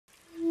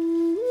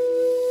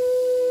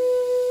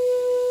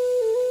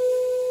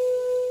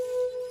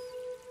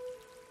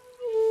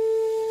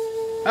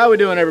How we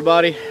doing,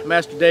 everybody?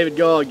 Master David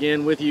Gaw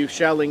again with you,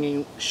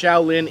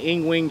 Shaolin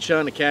Ing Wing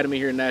Chun Academy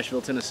here in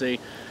Nashville, Tennessee.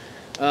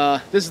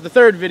 This is the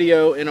third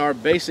video in our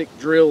basic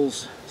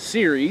drills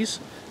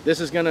series. This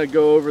is going to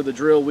go over the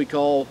drill we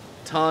call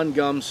Tan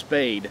Gum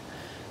Spade.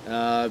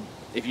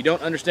 If you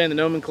don't understand the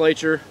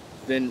nomenclature,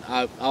 then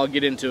I'll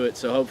get into it,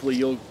 so hopefully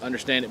you'll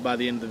understand it by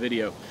the end of the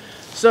video.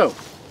 So,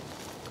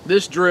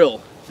 this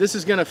drill, this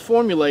is going to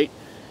formulate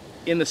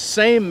in the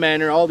same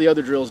manner all the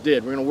other drills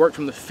did. We're going to work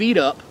from the feet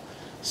up.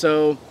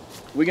 So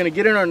we're going to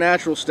get in our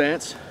natural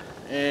stance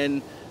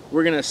and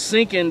we're going to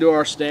sink into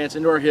our stance,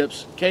 into our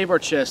hips, cave our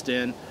chest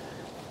in,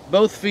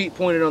 both feet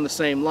pointed on the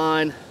same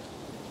line,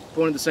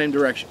 pointed the same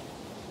direction.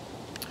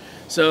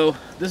 So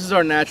this is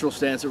our natural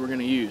stance that we're going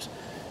to use.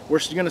 We're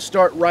going to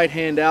start right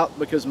hand out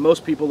because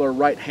most people are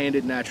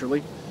right-handed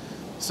naturally.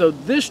 So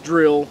this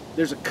drill,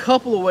 there's a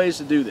couple of ways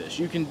to do this.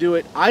 You can do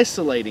it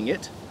isolating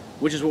it,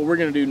 which is what we're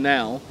going to do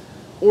now,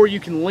 or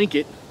you can link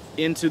it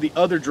into the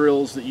other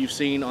drills that you've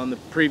seen on the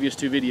previous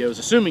two videos,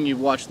 assuming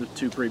you've watched the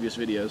two previous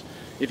videos.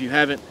 If you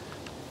haven't,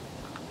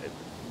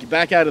 get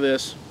back out of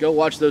this, go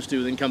watch those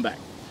two, then come back.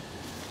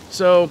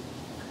 So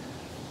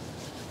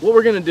what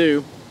we're going to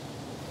do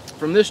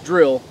from this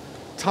drill,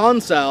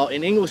 Tan Sao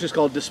in English is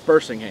called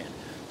dispersing hand.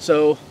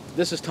 So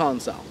this is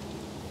Tan Sao.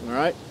 All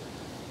right.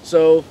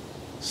 So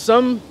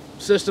some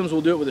systems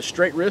will do it with a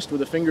straight wrist where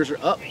the fingers are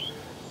up.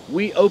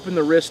 We open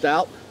the wrist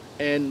out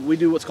and we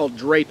do what's called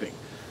draping.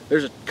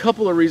 There's a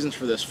couple of reasons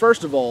for this.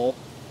 First of all,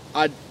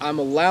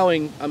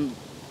 I'm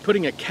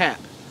putting a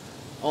cap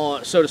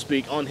on, so to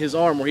speak, on his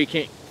arm where he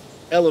can't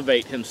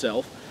elevate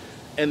himself.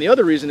 And the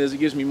other reason is it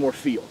gives me more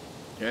feel.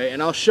 Okay,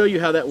 and I'll show you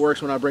how that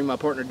works when I bring my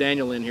partner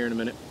Daniel in here in a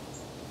minute.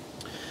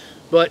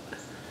 But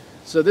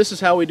so this is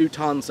how we do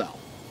Tan Sao.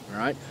 All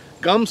right,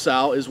 Gum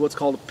Sao is what's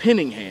called a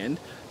pinning hand.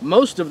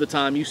 Most of the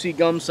time, you see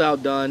Gum Sao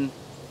done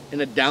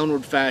in a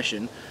downward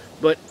fashion,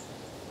 but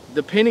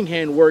the pinning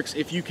hand works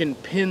if you can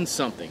pin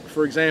something.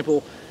 For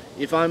example,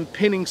 if I'm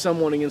pinning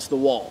someone against the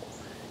wall,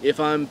 if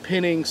I'm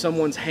pinning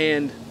someone's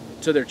hand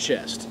to their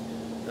chest,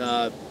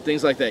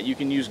 things like that. You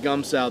can use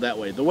Gum Sao that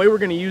way. The way we're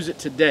going to use it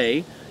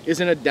today is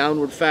in a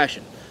downward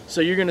fashion.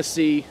 So you're going to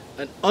see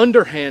an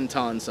underhand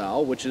Tan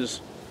Sao, which is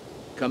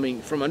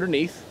coming from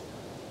underneath,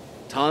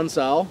 Tan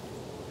Sao,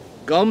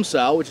 Gum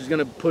Sao, which is going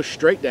to push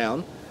straight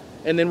down,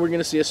 and then we're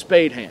going to see a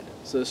spade hand.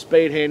 So the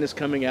spade hand is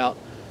coming out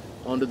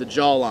onto the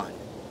jawline.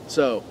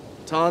 So,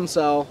 Tan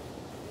Sao,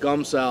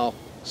 Gum Sao,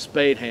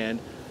 spade hand,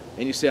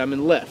 and you see I'm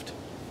in left.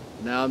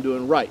 Now I'm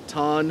doing right.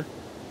 Tan,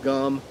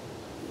 Gum,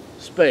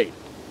 Spade.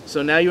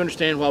 So now you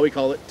understand why we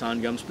call it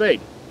Tan Gum Spade.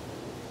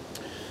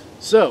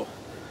 So,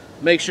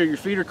 make sure your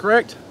feet are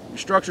correct, your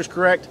structure's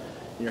correct,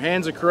 your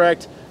hands are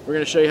correct. We're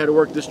going to show you how to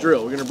work this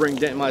drill. We're going to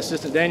bring my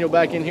assistant Daniel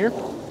back in here.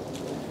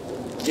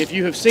 If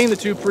you have seen the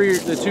two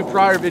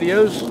prior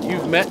videos,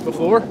 you've met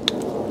before.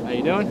 How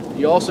you doing?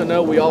 You also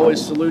know we always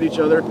salute each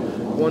other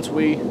once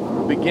we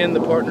begin the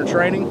partner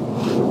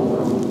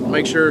training.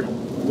 Make sure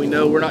we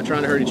know we're not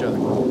trying to hurt each other.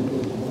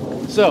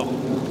 So,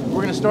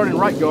 we're going to start in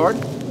right guard.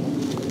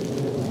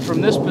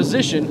 From this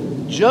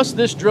position, just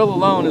this drill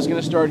alone is going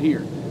to start here.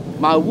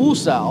 My Wu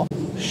Sao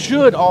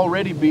should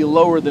already be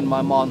lower than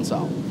my Mon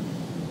Sao.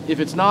 If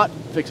it's not,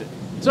 fix it.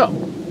 So,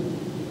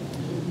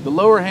 the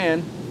lower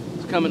hand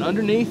is coming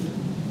underneath.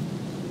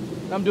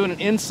 I'm doing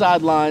an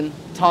inside line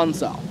Tan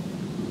Sao,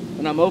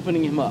 and I'm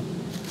opening him up.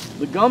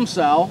 The Gum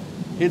Sao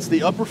hits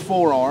the upper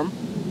forearm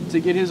to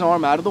get his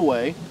arm out of the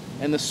way,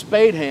 and the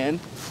spade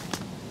hand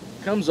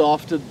comes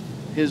off to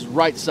his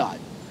right side.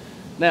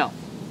 Now,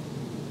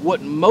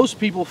 what most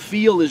people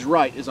feel is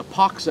right is a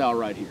Pak Sao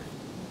right here.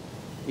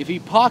 If he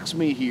poks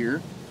me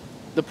here,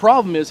 the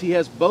problem is he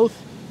has both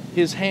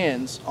his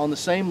hands on the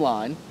same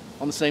line,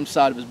 on the same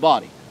side of his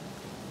body.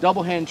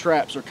 Double hand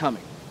traps are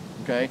coming,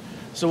 okay?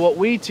 So what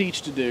we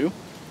teach to do,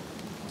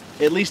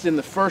 at least in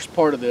the first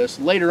part of this,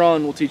 later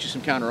on we'll teach you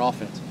some counter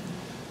offense.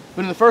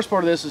 But in the first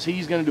part of this is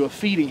he's going to do a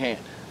feeding hand.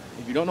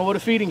 If you don't know what a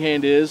feeding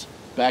hand is,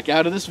 back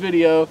out of this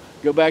video,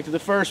 go back to the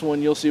first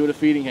one, you'll see what a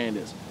feeding hand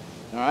is.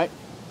 Alright,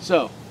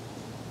 so,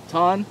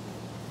 Tan,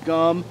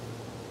 Gum,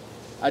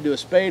 I do a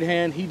spade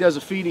hand, he does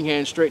a feeding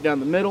hand straight down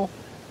the middle,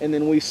 and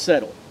then we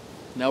settle.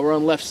 Now we're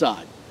on left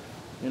side.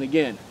 And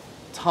again,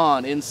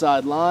 Tan,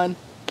 inside line,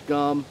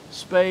 Gum,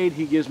 spade,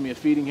 he gives me a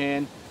feeding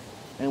hand,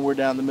 and we're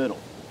down the middle.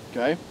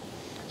 Okay?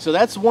 So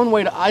that's one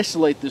way to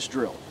isolate this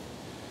drill.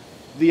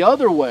 The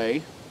other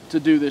way to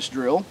do this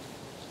drill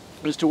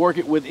is to work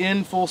it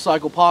within full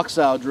cycle Pak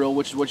Sao drill,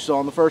 which is what you saw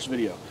in the first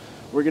video.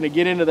 We're going to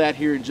get into that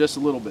here in just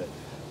a little bit.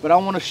 But I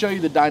want to show you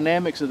the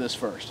dynamics of this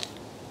first.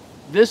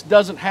 This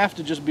doesn't have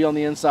to just be on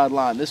the inside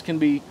line. This can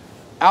be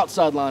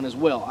outside line as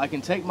well. I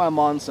can take my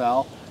Mon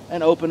Sao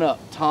and open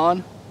up.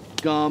 Tan,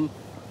 Gum,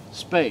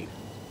 Spade.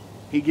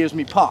 He gives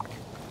me Pak.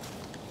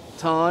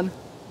 Tan,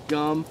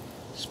 Gum,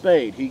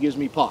 Spade. He gives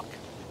me Pak.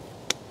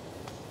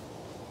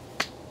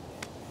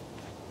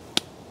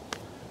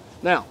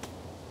 Now,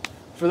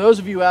 for those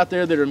of you out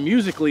there that are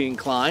musically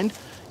inclined,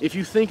 if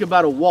you think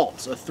about a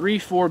waltz, a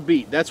 3/4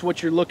 beat, that's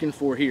what you're looking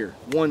for here.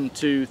 1,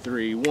 2,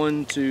 3,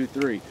 1, 2,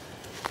 3.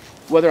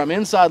 whether I'm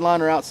inside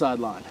line or outside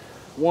line.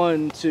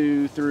 1,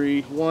 2,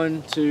 3,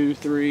 1, 2,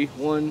 3,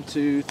 1,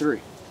 2,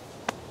 3.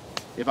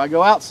 If I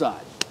go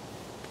outside,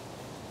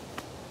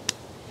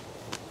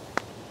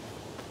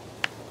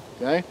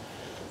 okay,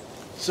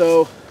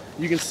 so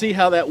you can see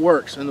how that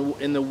works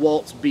in the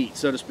waltz beat,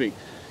 so to speak.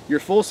 Your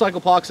full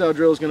cycle pock style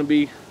drill is going to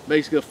be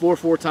basically a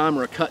 4/4 time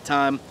or a cut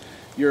time.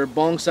 Your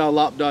bong style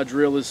lop dot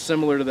drill is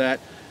similar to that.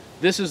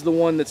 This is the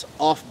one that's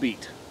off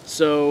beat.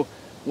 So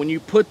when you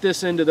put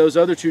this into those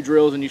other two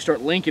drills and you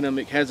start linking them,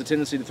 it has a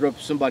tendency to throw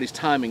somebody's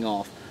timing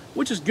off,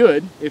 which is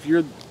good if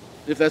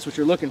that's what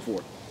you're looking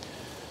for.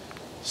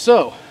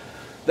 So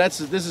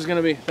this is going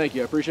to be, thank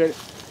you, I appreciate it.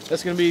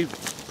 That's going to be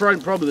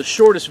probably the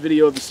shortest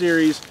video of the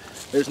series.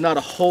 There's not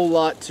a whole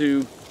lot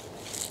to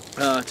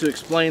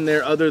explain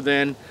there, other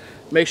than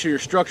make sure your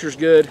structure's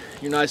good,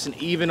 you're nice and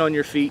even on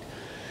your feet,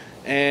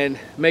 and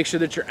make sure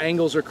that your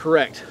angles are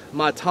correct.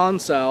 My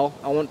tonsile,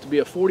 I want it to be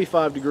a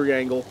 45-degree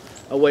angle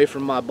away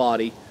from my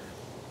body.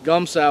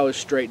 Gum sow is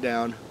straight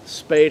down.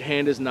 Spade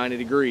hand is 90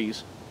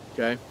 degrees.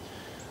 Okay,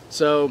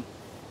 so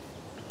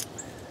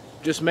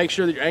just make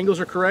sure that your angles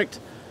are correct,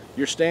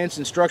 your stance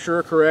and structure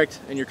are correct,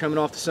 and you're coming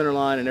off the center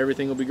line, and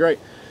everything will be great.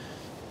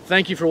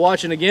 Thank you for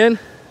watching again.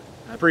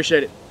 I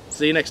appreciate it.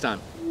 See you next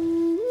time.